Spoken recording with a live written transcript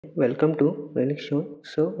Welcome to Linux Show.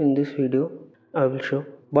 So in this video I will show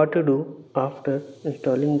what to do after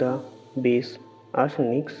installing the base Arch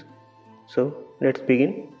Linux. So let's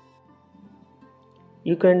begin.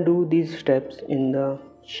 You can do these steps in the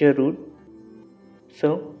share root.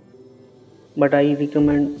 But I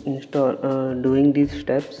recommend doing these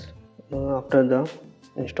steps after the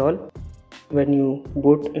install when you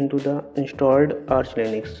boot into the installed Arch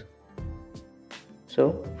Linux.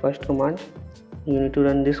 So first command, you need to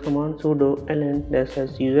run this command sudo ln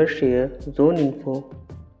user share zone info.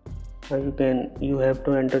 You have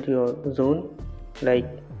to enter your zone like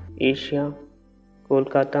Asia,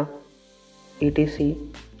 Kolkata, etc.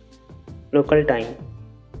 local time.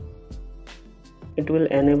 It will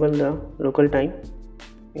enable the local time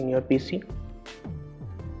in your PC.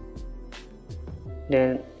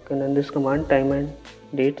 Then you can run this command time and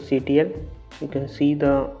date ctl. You can see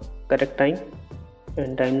the correct time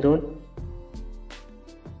and time zone.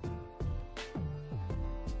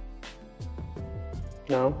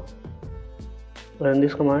 Now run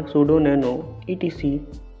this command sudo nano etc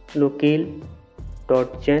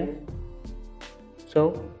locale.gen.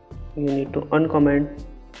 So you need to uncomment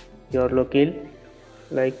your locale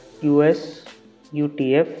like US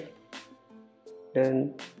UTF,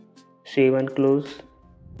 then save and close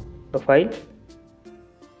the file.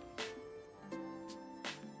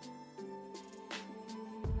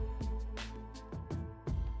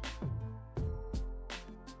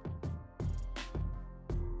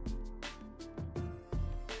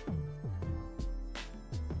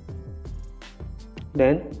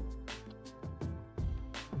 Then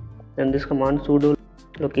run this command sudo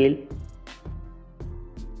locale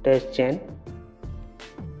 -gen.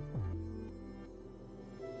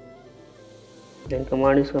 Then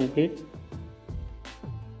command is complete.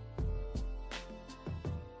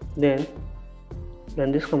 Then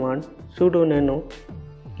run this command sudo nano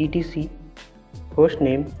etc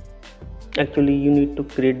hostname. Actually you need to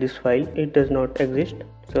create this file, it does not exist.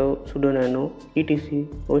 So sudo nano etc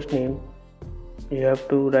hostname. You have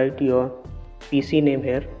to write your PC name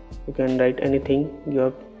here. You can write anything,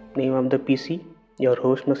 your name of the PC, your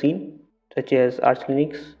host machine, such as Arch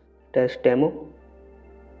Linux -demo.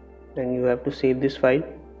 Then you have to save this file.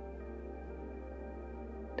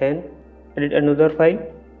 Then edit another file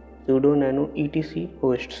sudo nano etc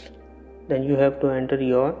hosts. Then you have to enter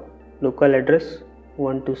your local address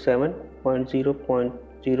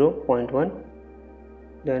 127.0.0.1,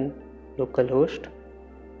 then localhost,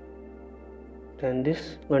 then this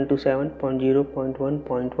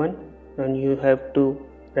 127.0.1.1, and you have to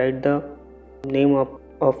write the name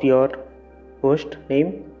of your host name,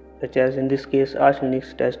 such as in this case Arch Linux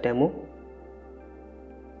 -demo.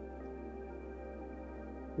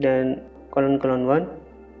 Then ::1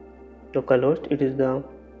 localhost, it is the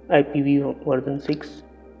IPv version 6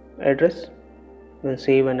 address. Then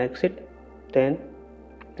save and exit. Then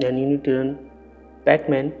you need to run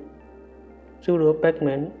pacman sudo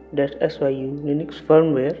pacman -syu linux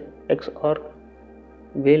firmware xorg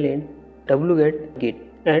variant wget git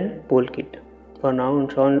and polkit. For now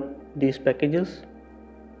install these packages.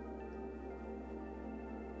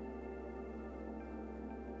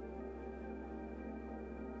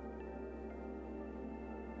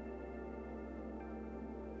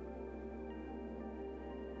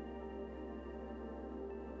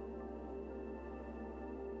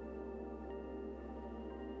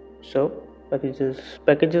 So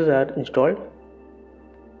packages are installed.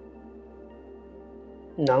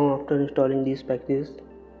 Now after installing these packages,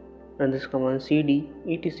 run this command cd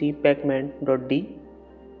etc pacman.d,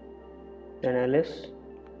 then ls.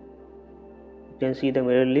 You can see the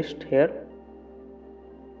mirror list here.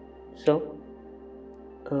 So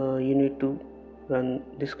you need to run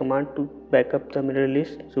this command to back up the mirror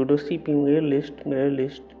list sudo cp mirror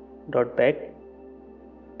list.back.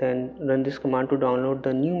 Then run this command to download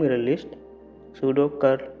the new mirror list sudo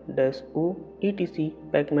curl-u etc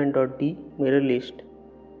pacman.d mirror list.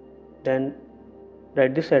 Then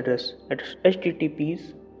write this address at https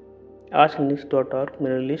archlinux.org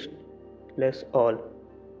mirror list /all.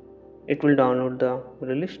 It will download the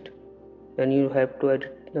mirror list. Then you have to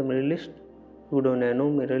edit the mirror list sudo nano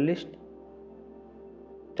mirror list.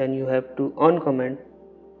 Then you have to uncomment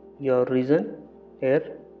your region here.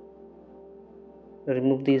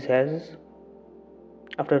 Remove these hashes.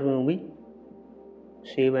 After removing,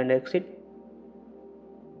 save and exit.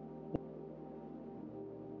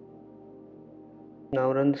 Now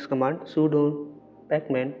run this command sudo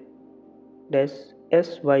pacman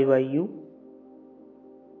 -syu.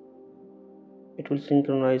 It will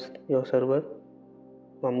synchronize your server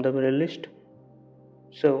from the mirror list.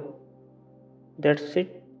 So that's it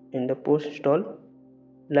in the post install.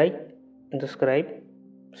 like and subscribe.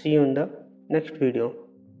 See you in the next video.